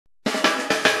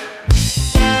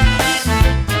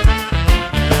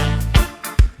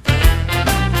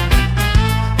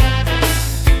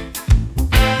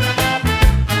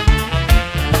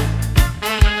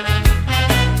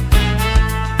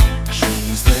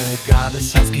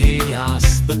goddess of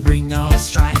chaos, the bringer of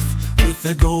strife. With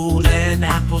the golden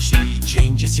apple she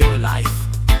changes your life.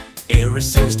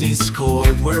 Eris sows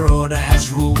discord where order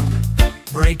has ruled,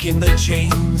 breaking the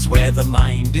chains where the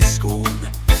mind is schooled.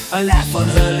 A laugh on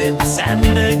her lips and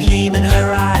a gleam in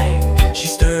her eye, she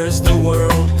stirs the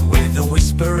world with a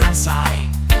whisper and sigh.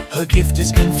 Her gift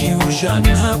is confusion,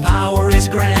 her power is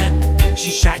grand, she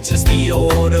shatters the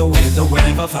order with the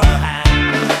wave of her hand.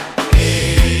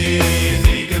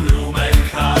 Ewige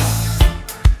Blumenkraft,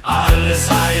 alles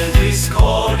Heil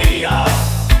Diskordia.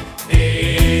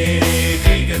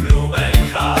 Ewige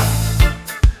Blumenkraft,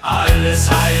 alles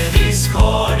Heil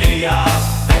Diskordia.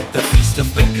 At the feast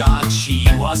of the gods she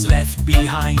was left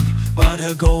behind, but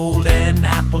her golden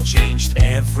apple changed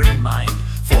every mind.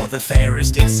 For the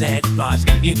fairest it said, but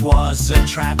it was a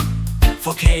trap,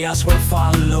 for chaos will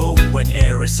follow when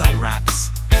Eris unwraps.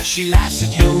 She laughs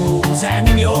at your rules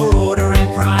and your order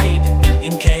and pride.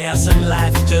 In chaos and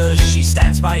laughter she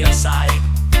stands by your side.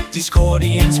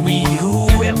 Discordians we who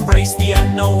embrace the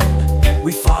unknown,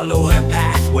 we follow her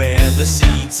path where the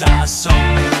seeds are sown.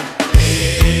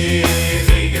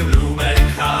 Ewige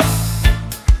Blumenkraft,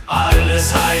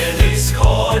 alles Heil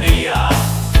Diskordia.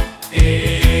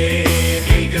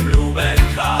 Ewige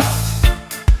Blumenkraft,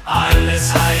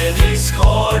 alles Heil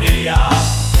Diskordia.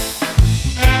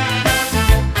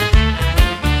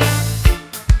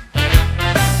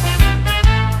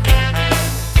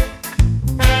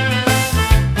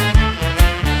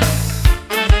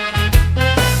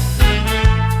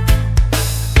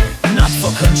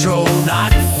 Control,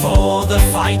 not for the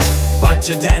fight, but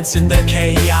to dance in the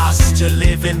chaos, to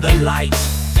live in the light.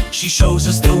 She shows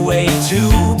us the way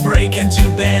to break and to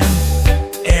bend.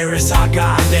 Eris our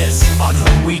goddess, on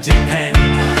whom we depend.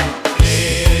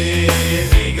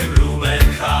 Ewige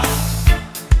Blumenkraft,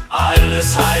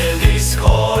 alles Heil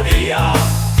Diskordia.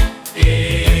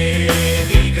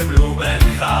 Ewige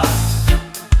Blumenkraft,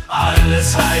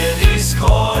 alles Heil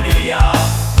Diskordia.